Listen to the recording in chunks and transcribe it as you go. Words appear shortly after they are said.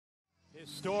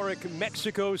Historic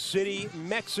Mexico City,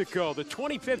 Mexico. The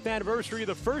 25th anniversary of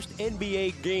the first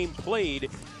NBA game played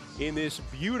in this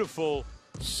beautiful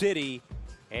city.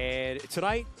 And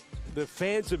tonight, the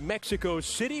fans of Mexico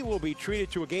City will be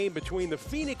treated to a game between the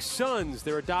Phoenix Suns,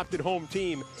 their adopted home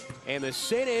team, and the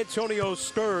San Antonio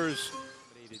Spurs.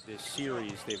 This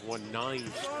series, they've won 9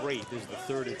 straight. This is the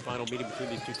third and final meeting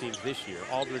between these two teams this year.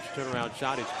 Aldridge turnaround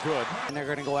shot is good. And they're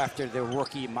going to go after the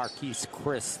rookie Marquise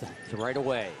Chris right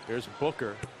away. There's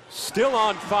Booker, still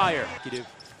on fire.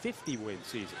 50-win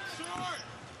seasons.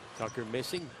 Tucker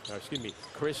missing,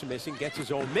 Chris missing, gets his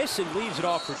own miss and leaves it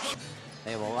off for.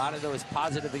 They have a lot of those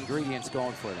positive ingredients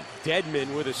going for them.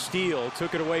 Dedmon with a steal,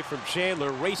 took it away from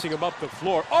Chandler, racing him up the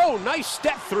floor. Oh, nice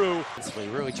step through.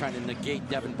 Really trying to negate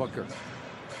Devin Booker.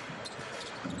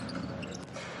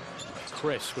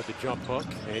 Chris with the jump hook,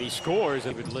 and he scores.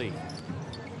 David Lee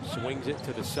swings it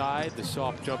to the side. The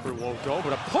soft jumper won't go,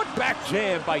 but a putback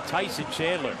jam by Tyson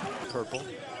Chandler. Purple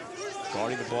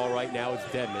guarding the ball right now is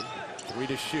Dedmon. 3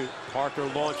 to shoot. Parker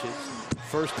launches.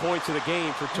 First points of the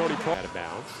game for Tony Parker. Out of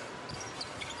bounds.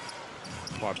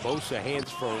 Barbosa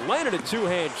hands for Leonard, a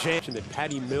two-hand jam. That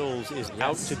Patty Mills is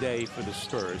out today for the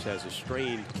Spurs, has a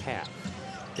strained calf.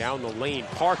 Down the lane,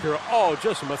 Parker,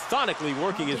 just methodically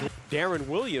working his. Darren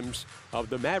Williams of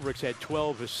the Mavericks had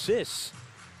 12 assists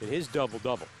in his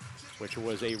double-double, which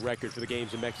was a record for the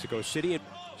games in Mexico City.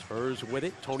 Spurs with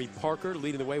it. Tony Parker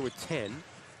leading the way with 10.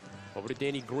 Over to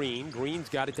Danny Green. Green's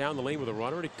got it down the lane with a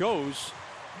runner, and it goes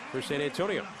for San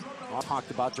Antonio.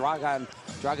 Talked about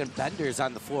Dragan Bender's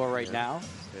on the floor right now.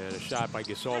 And a shot by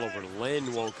Gasol over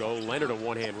Len won't go. Leonard a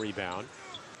one-hand rebound.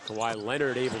 Kawhi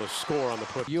Leonard able to score on the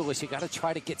put. Ulis, you got to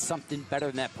try to get something better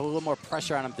than that. Put a little more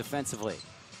pressure on him defensively.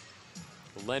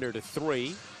 Leonard a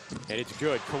 3, and it's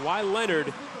good. Kawhi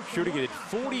Leonard shooting it at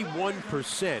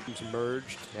 41%. He's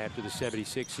emerged after the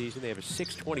 76 season. They have a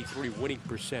 .623 winning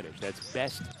percentage. That's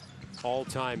best all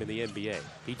time in the NBA.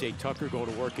 PJ Tucker going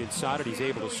to work inside it. He's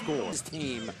able to score. His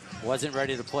team wasn't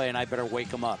ready to play, and I better wake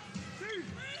him up.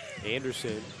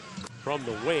 Anderson from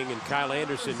the wing, and Kyle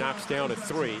Anderson knocks down a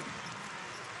 3.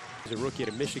 He's a rookie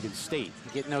at Michigan State.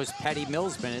 Getting those Patty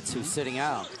Mills minutes, who's sitting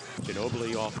out.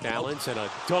 Ginobili off balance, and a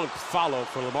dunk follow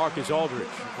for LaMarcus Aldridge.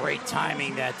 Great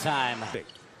timing that time.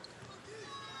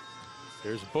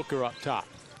 There's Booker up top.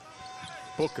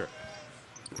 Booker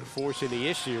forcing the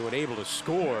issue and able to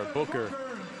score. Booker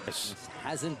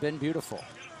hasn't been beautiful.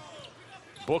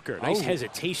 Booker, nice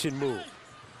hesitation move.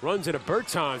 Runs into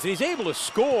Bertans, and he's able to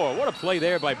score. What a play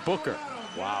there by Booker.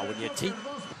 Wow, when you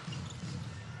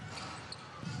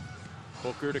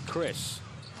Booker to Chris.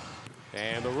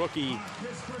 And the rookie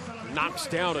knocks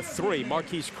down a 3.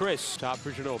 Marquise Chris, top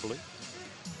for Ginobili.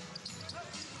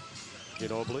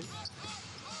 Ginobili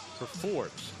for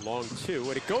Forbes, long 2,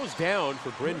 and it goes down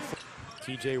for Bryn.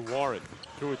 T.J. Warren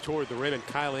threw it toward the rim, and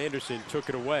Kyle Anderson took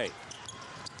it away.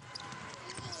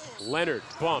 Leonard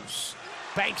bumps,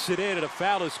 banks it in, and a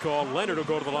foul is called. Leonard will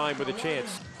go to the line with a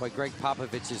chance. Like Greg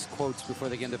Popovich's quotes before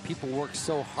the game, the people work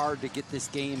so hard to get this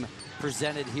game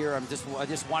presented here. I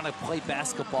just want to play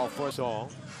basketball for us all.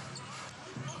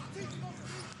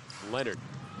 Leonard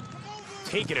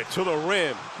taking it to the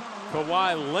rim.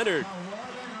 Kawhi Leonard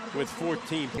with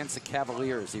 14. Against the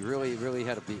Cavaliers, he really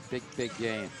had a big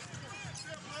game.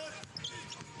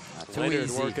 Leonard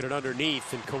working it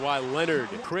underneath, and Kawhi Leonard.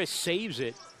 Chris saves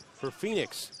it for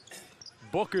Phoenix.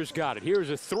 Booker's got it. Here's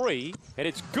a 3, and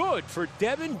it's good for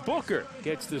Devin Booker.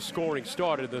 Gets the scoring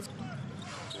started.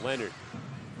 Leonard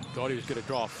thought he was going to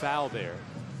draw a foul there.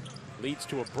 Leads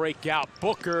to a breakout.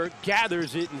 Booker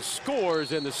gathers it and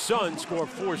scores, and the Suns score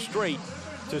 4 straight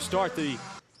to start the.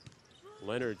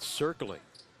 Leonard circling.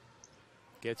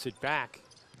 Gets it back.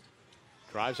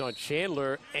 Drives on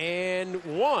Chandler, and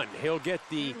 1. He'll get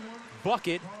the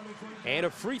bucket and a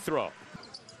free throw.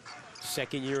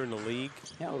 Second year in the league.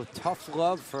 Yeah, a tough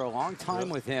love for a long time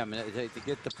with him to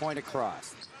get the point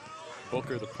across.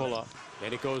 Booker the pull-up,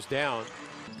 and it goes down.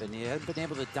 And he hasn't been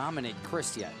able to dominate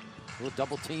Chris yet. A little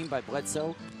double team by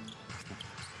Bledsoe.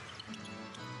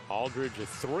 Aldridge a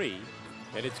 3,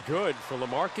 and it's good for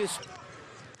LaMarcus.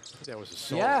 That was a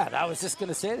solo. Yeah, I was just going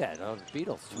to say that.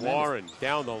 Beatles. Warren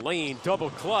down the lane, double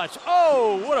clutch.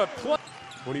 Oh, what a play.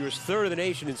 When he was 3rd in the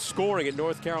nation in scoring at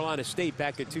North Carolina State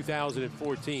back in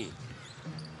 2014.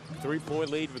 3-point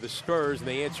lead for the Spurs, and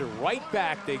they answer right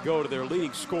back. They go to their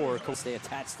leading scorer. Stay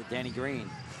attached to Danny Green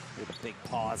with a big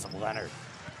pause of Leonard.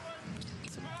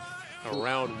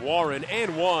 Around Warren,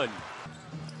 and 1.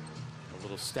 A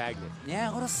little stagnant.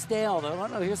 Yeah, a little stale, though.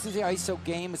 Here's the ISO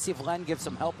game. Let's see if Len gives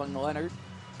some help on Leonard.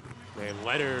 And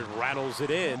Leonard rattles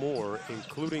it in. More,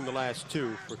 including the last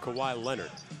 2 for Kawhi Leonard.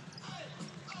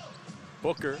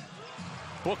 Booker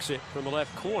books it from the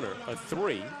left corner, a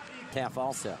three. Half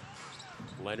also.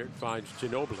 Leonard finds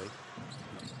Ginobili.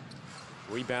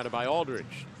 Rebounded by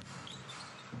Aldridge.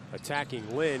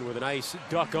 Attacking Lynn with a nice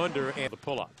duck under and the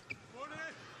pull-up.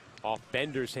 Off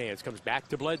Bender's hands, comes back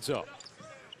to Bledsoe.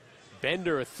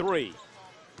 Bender a three.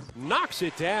 Knocks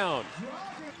it down.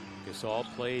 Gasol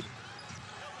played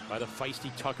by the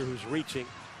feisty Tucker, who's reaching.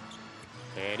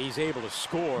 And he's able to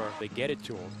score. They get it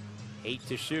to him. 8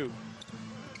 to shoot.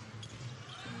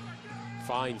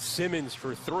 Finds Simmons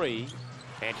for three.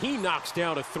 And he knocks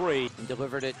down a three. And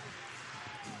delivered it.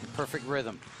 Perfect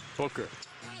rhythm. Booker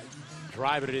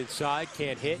driving it inside,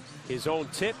 can't hit. His own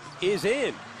tip is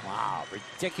in. Wow,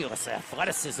 ridiculous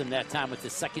athleticism that time with the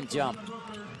second jump.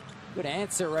 Good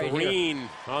answer right here. Green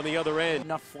on the other end.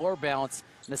 Enough floor balance,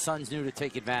 and the Suns knew to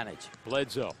take advantage.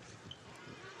 Bledsoe.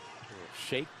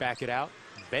 Shake, back it out.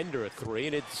 Bender a three,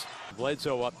 and it's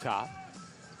Bledsoe up top.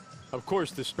 Of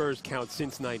course, the Spurs count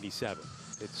since '97.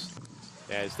 That's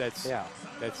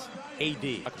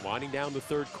AD. Winding down the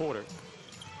third quarter.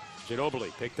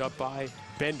 Ginobili picked up by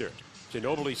Bender.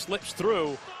 Ginobili slips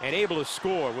through and able to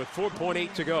score with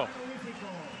 4.8 to go.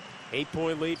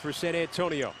 8-point lead for San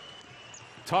Antonio.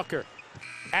 Tucker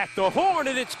at the horn,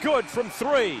 and it's good from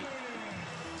three.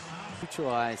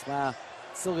 Neutralized. Well,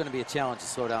 still going to be a challenge to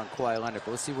slow down Kawhi Leonard,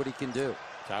 but let's see what he can do.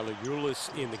 Tyler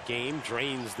Ulis in the game,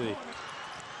 drains the...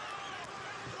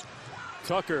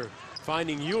 Tucker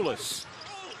finding Ulis.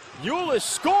 Ulis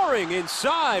scoring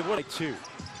inside. What a two.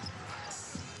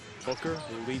 Booker,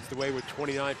 who leads the way with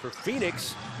 29 for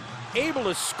Phoenix, able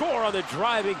to score on the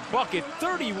driving bucket,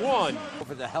 31.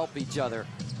 Over to help each other.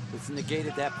 It's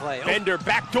negated that play. Bender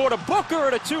backdoor to Booker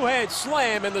and a two-hand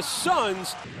slam, and the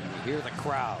Suns. You hear the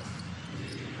crowd.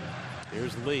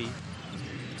 Here's Lee.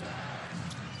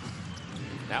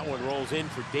 That one rolls in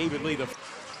for David Lee.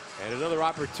 And another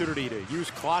opportunity to use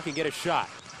clock and get a shot.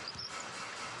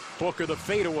 Booker the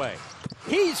fadeaway.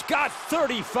 He's got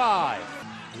 35.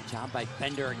 Good job by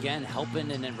Bender again, helping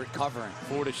and then recovering.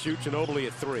 4 to shoot, Ginobili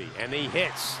at three, and he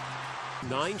hits.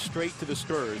 9 straight to the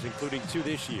Spurs, including 2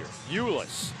 this year.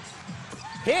 Ulis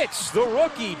hits, the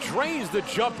rookie drains the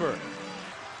jumper.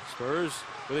 Spurs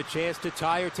with a chance to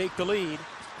tie or take the lead.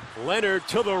 Leonard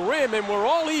to the rim, and we're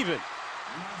all even.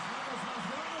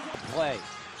 Play.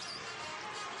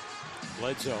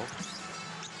 Bledsoe.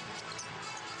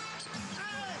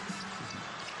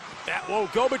 That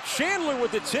won't go, but Chandler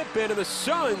with the tip in, and the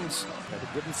Suns.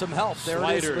 Give him some help. There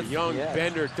Slider, it is. Young,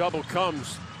 Bender, double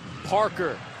comes.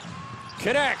 Parker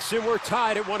connects, and we're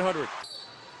tied at 100.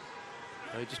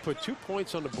 They just put 2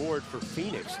 points on the board for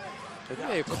Phoenix.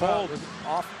 They called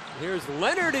off. Here's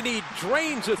Leonard, and he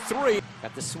drains a three.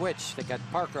 Got the switch. They got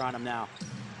Parker on him now.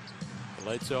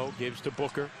 Bledsoe gives to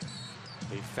Booker.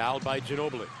 They fouled by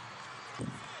Ginobili.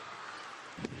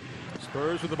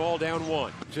 Spurs with the ball down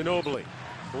 1. Ginobili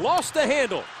lost the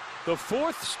handle. The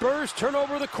 4th Spurs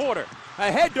turnover of the quarter.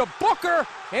 Ahead to Booker,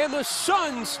 and the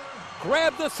Suns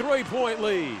grab the 3-point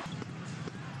lead.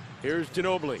 Here's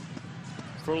Ginobili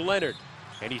for Leonard,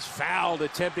 and he's fouled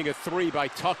attempting a three by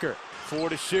Tucker. 4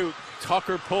 to shoot.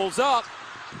 Tucker pulls up.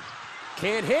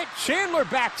 Can't hit. Chandler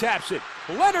back taps it.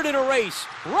 Leonard in a race.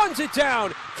 Runs it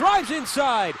down. Drives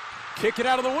inside. Kick it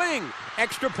out of the wing.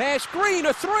 Extra pass. Green,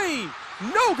 a three.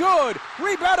 No good.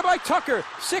 Rebounded by Tucker.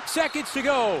 6 seconds to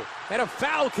go. And a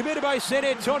foul committed by San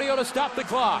Antonio to stop the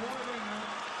clock.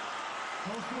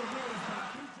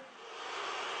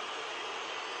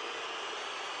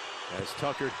 As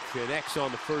Tucker connects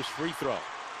on the first free throw.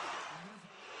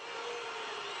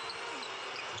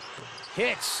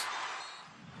 Hits.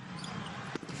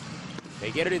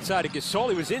 They get it inside to Gasol.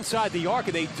 He was inside the arc,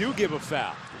 and they do give a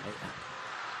foul.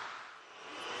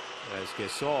 As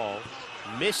Gasol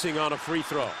missing on a free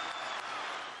throw.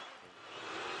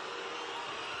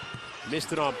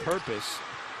 Missed it on purpose.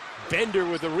 Bender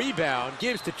with the rebound.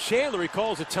 Gives to Chandler. He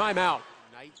calls a timeout.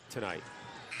 Tonight.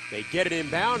 They get it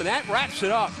inbound, and that wraps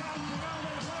it up.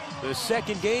 The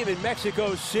second game in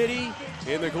Mexico City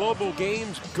in the Global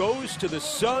Games goes to the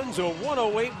Suns, a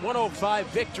 108-105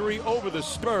 victory over the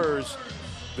Spurs.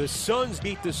 The Suns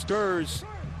beat the Spurs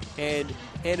and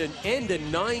end a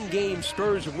 9-game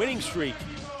Spurs winning streak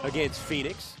against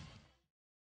Phoenix.